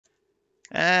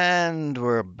And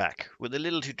we're back with a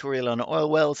little tutorial on oil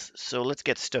wells, so let's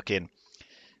get stuck in.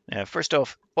 Now, first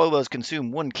off, oil wells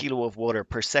consume 1 kilo of water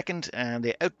per second and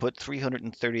they output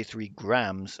 333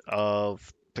 grams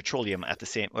of petroleum at the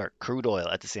same, or crude oil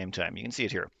at the same time. You can see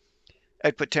it here.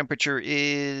 Output temperature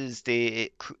is they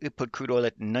input crude oil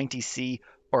at 90 C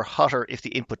or hotter if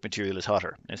the input material is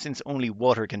hotter. Now, since only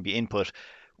water can be input,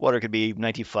 water could be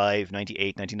 95,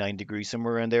 98, 99 degrees,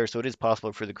 somewhere around there, so it is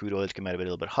possible for the crude oil to come out a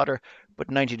little bit hotter, but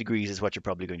 90 degrees is what you're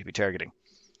probably going to be targeting.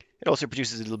 It also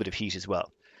produces a little bit of heat as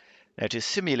well. Now, to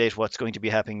simulate what's going to be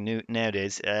happening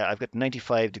nowadays, I've got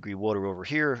 95-degree water over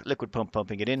here, liquid pump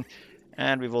pumping it in,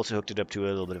 and we've also hooked it up to a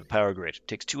little bit of a power grid. It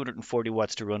takes 240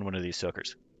 watts to run one of these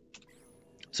suckers.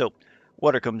 So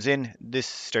water comes in, this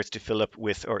starts to fill up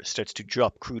with, or starts to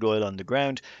drop crude oil on the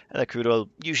ground, and that crude oil,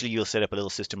 usually you'll set up a little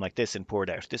system like this and pour it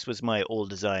out. This was my old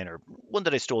design, or one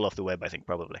that I stole off the web, I think,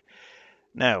 probably.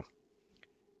 Now,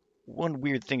 one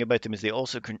weird thing about them is they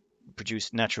also can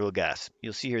produce natural gas.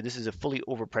 You'll see here, this is a fully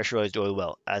overpressurized oil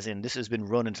well, as in this has been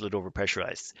run until it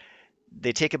overpressurized.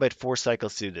 They take about 4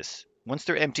 cycles to do this. Once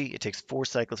they're empty, it takes 4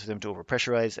 cycles for them to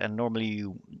overpressurize, and normally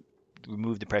you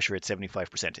remove the pressure at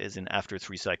 75%, as in after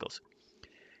 3 cycles.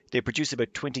 They produce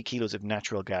about 20 kilos of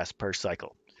natural gas per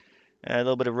cycle. A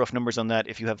little bit of rough numbers on that.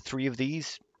 If you have 3 of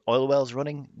these oil wells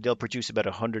running, they'll produce about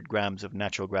 100 grams of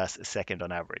natural gas a second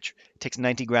on average. It takes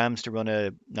 90 grams to run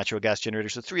a natural gas generator,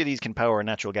 so 3 of these can power a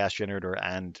natural gas generator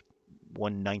and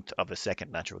 1/9 of a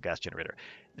second natural gas generator.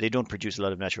 They don't produce a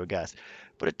lot of natural gas,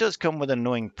 but it does come with an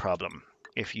annoying problem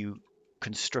if you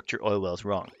construct your oil wells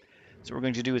wrong. So what we're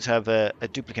going to do is have a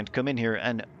duplicant come in here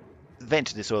and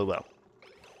vent this oil well.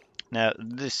 Now,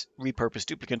 this repurposed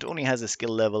duplicant only has a skill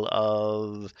level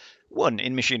of 1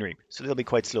 in machinery, so they'll be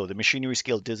quite slow. The machinery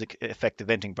skill does affect the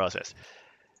venting process.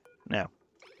 Now,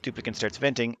 duplicant starts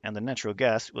venting, and the natural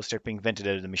gas will start being vented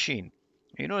out of the machine.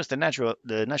 You notice the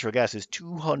natural gas is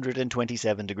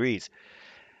 227 degrees.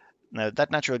 Now,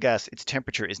 that natural gas, its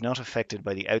temperature is not affected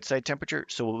by the outside temperature,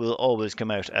 so it will always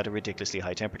come out at a ridiculously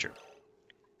high temperature.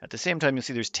 At the same time, you'll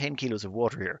see there's 10 kilos of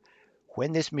water here.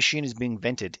 When this machine is being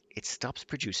vented, it stops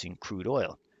producing crude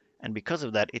oil, and because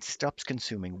of that, it stops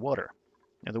consuming water.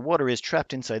 Now, the water is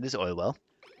trapped inside this oil well,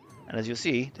 and as you'll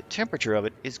see, the temperature of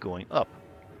it is going up.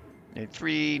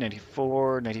 93,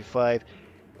 94, 95.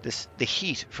 The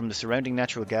heat from the surrounding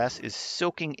natural gas is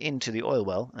soaking into the oil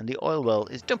well, and the oil well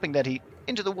is dumping that heat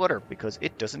into the water because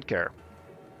it doesn't care.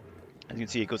 As you can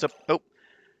see, it goes up, oh,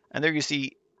 and there you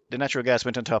see the natural gas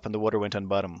went on top and the water went on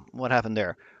bottom. What happened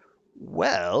there?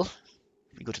 Well,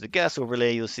 if you go to the gas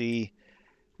overlay, you'll see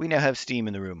we now have steam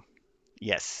in the room.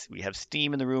 Yes, we have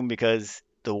steam in the room because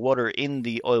the water in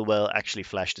the oil well actually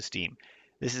flashed to steam.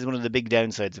 This is one of the big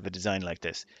downsides of a design like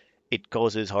this. It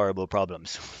causes horrible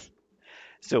problems.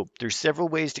 So there's several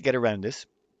ways to get around this.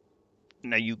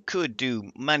 Now you could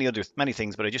do many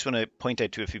things, but I just want to point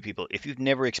out to a few people, if you've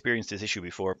never experienced this issue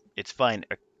before, it's fine.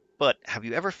 But have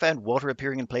you ever found water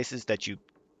appearing in places that you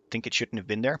think it shouldn't have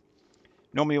been there?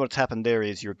 Normally what's happened there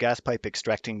is your gas pipe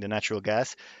extracting the natural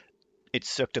gas. It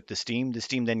sucked up the steam. The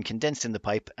steam then condensed in the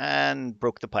pipe and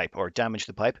broke the pipe or damaged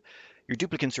the pipe. Your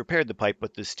duplicants repaired the pipe,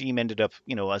 but the steam ended up,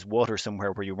 as water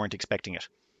somewhere where you weren't expecting it.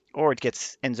 Or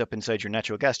it ends up inside your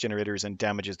natural gas generators and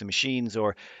damages the machines.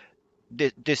 Or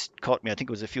this caught me, I think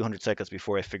it was a few hundred cycles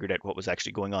before I figured out what was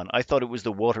actually going on. I thought it was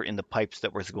the water in the pipes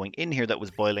that was going in here that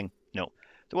was boiling. No,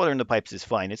 the water in the pipes is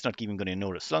fine. It's not even going to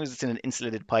notice. As long as it's in an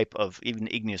insulated pipe of even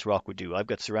igneous rock would do. I've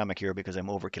got ceramic here because I'm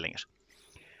overkilling it.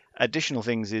 Additional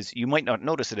things is you might not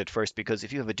notice it at first because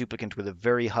if you have a duplicant with a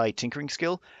very high tinkering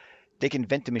skill, they can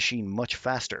vent the machine much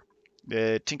faster.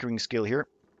 The tinkering skill here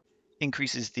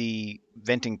increases the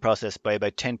venting process by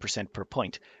about 10% per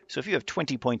point. So if you have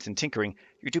 20 points in tinkering,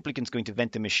 your duplicant's going to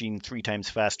vent the machine 3 times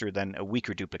faster than a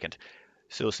weaker duplicant.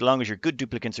 So long as your good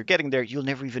duplicants are getting there, you'll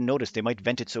never even notice. They might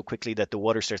vent it so quickly that the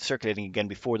water starts circulating again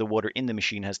before the water in the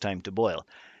machine has time to boil.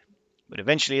 But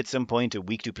eventually, at some point, a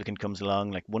weak duplicant comes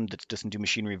along, like one that doesn't do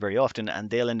machinery very often, and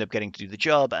they'll end up getting to do the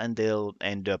job, and they'll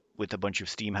end up with a bunch of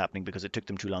steam happening because it took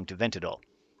them too long to vent it all.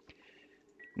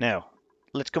 Now,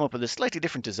 let's come up with a slightly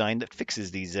different design that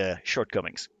fixes these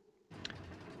shortcomings.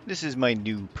 This is my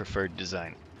new preferred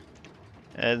design.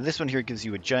 This one here gives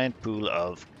you a giant pool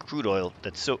of crude oil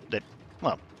that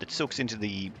soaks into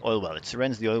the oil well. It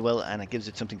surrounds the oil well and it gives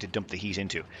it something to dump the heat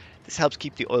into. This helps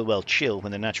keep the oil well chill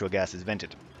when the natural gas is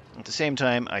vented. At the same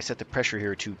time, I set the pressure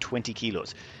here to 20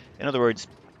 kilos. In other words,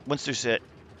 unless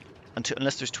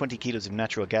there's 20 kilos of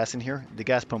natural gas in here, the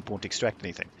gas pump won't extract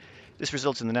anything. This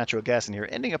results in the natural gas in here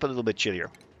ending up a little bit chillier.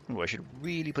 Oh, I should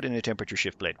really put in a temperature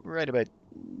shift plate right about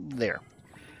there.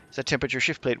 So that temperature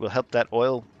shift plate will help that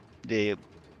oil, the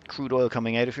crude oil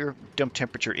coming out of here, dump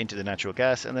temperature into the natural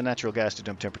gas, and the natural gas to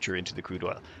dump temperature into the crude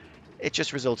oil. It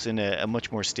just results in a much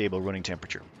more stable running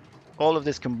temperature. All of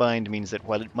this combined means that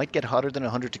while it might get hotter than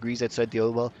 100 degrees outside the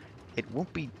oil well, it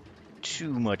won't be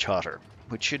too much hotter,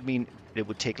 which should mean it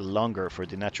would take longer for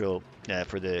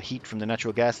the heat from the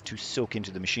natural gas to soak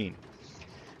into the machine.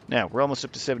 Now, we're almost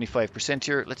up to 75%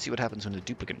 here. Let's see what happens when the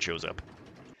duplicant shows up.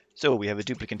 So we have a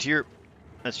duplicant here.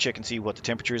 Let's check and see what the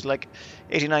temperature is like.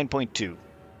 89.2.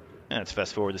 Let's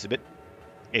fast forward this a bit.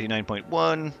 89.1,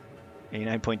 89.2,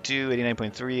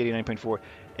 89.3, 89.4.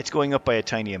 It's going up by a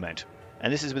tiny amount.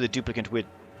 And this is with a duplicant with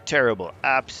terrible,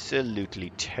 absolutely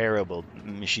terrible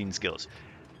machine skills.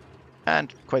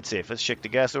 And quite safe. Let's check the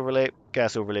gas overlay.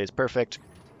 Gas overlay is perfect.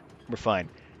 We're fine.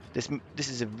 This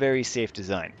is a very safe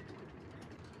design.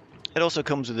 It also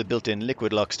comes with a built-in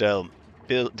liquid lock style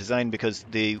design because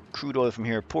the crude oil from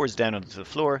here pours down onto the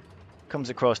floor, comes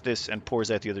across this and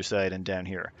pours out the other side and down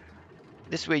here.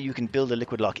 This way you can build a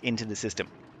liquid lock into the system.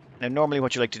 Now normally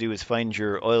what you like to do is find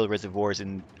your oil reservoirs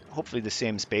in hopefully the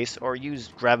same space or use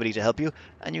gravity to help you,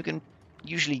 and you can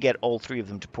usually get all three of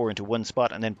them to pour into one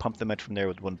spot and then pump them out from there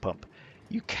with one pump.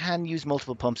 You can use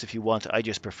multiple pumps if you want, I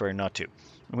just prefer not to.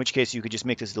 In which case you could just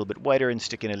make this a little bit wider and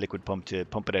stick in a liquid pump to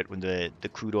pump it out when the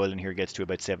crude oil in here gets to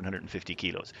about 750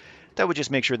 kilos. That would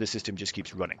just make sure the system just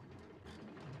keeps running.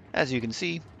 As you can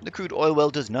see, the crude oil well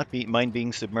does not mind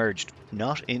being submerged.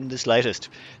 Not in the slightest.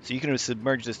 So you can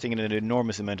submerge this thing in an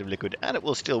enormous amount of liquid and it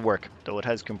will still work, though it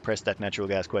has compressed that natural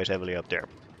gas quite heavily up there.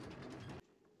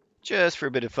 Just for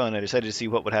a bit of fun, I decided to see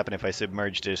what would happen if I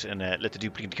submerged it and let the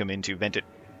duplicant come in to vent it.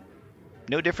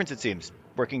 No difference, it seems.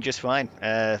 Working just fine.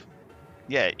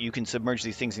 Yeah, you can submerge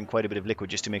these things in quite a bit of liquid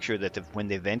just to make sure that when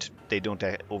they vent, they don't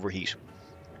overheat.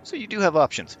 So you do have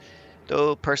options.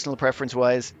 Though, personal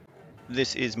preference-wise,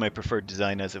 this is my preferred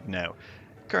design as of now.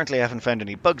 Currently, I haven't found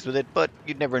any bugs with it, but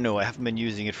you'd never know. I haven't been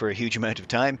using it for a huge amount of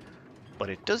time. But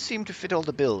it does seem to fit all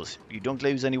the bills. You don't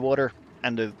lose any water,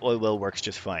 and the oil well works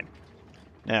just fine.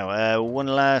 Now, one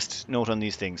last note on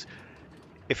these things.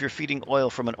 If you're feeding oil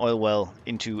from an oil well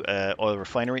into an oil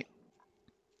refinery,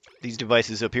 these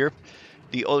devices up here,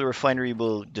 the oil refinery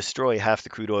will destroy half the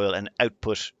crude oil and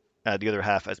output the other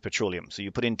half as petroleum. So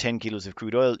you put in 10 kilos of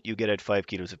crude oil, you get out 5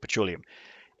 kilos of petroleum.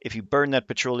 If you burn that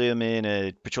petroleum in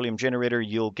a petroleum generator,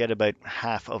 you'll get about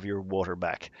half of your water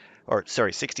back. Or,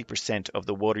 sorry, 60% of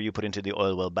the water you put into the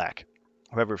oil well back.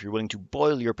 However, if you're willing to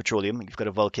boil your petroleum, you've got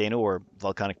a volcano or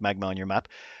volcanic magma on your map,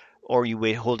 or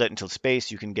you hold out until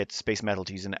space, you can get space metal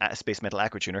to use a space metal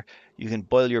aquatuner. You can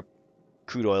boil your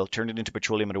crude oil, turn it into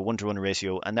petroleum at a 1-to-1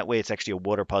 ratio, and that way it's actually a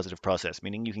water positive process,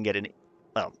 meaning you can get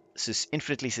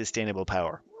infinitely sustainable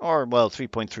power, or,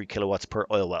 3.3 kilowatts per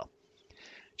oil well.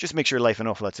 Just makes your life an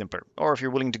awful lot simpler. Or if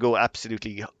you're willing to go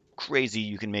absolutely crazy,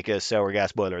 you can make a sour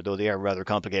gas boiler, though they are rather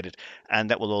complicated, and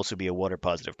that will also be a water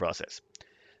positive process.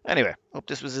 Anyway, hope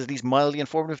this was at least mildly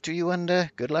informative to you, and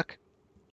good luck.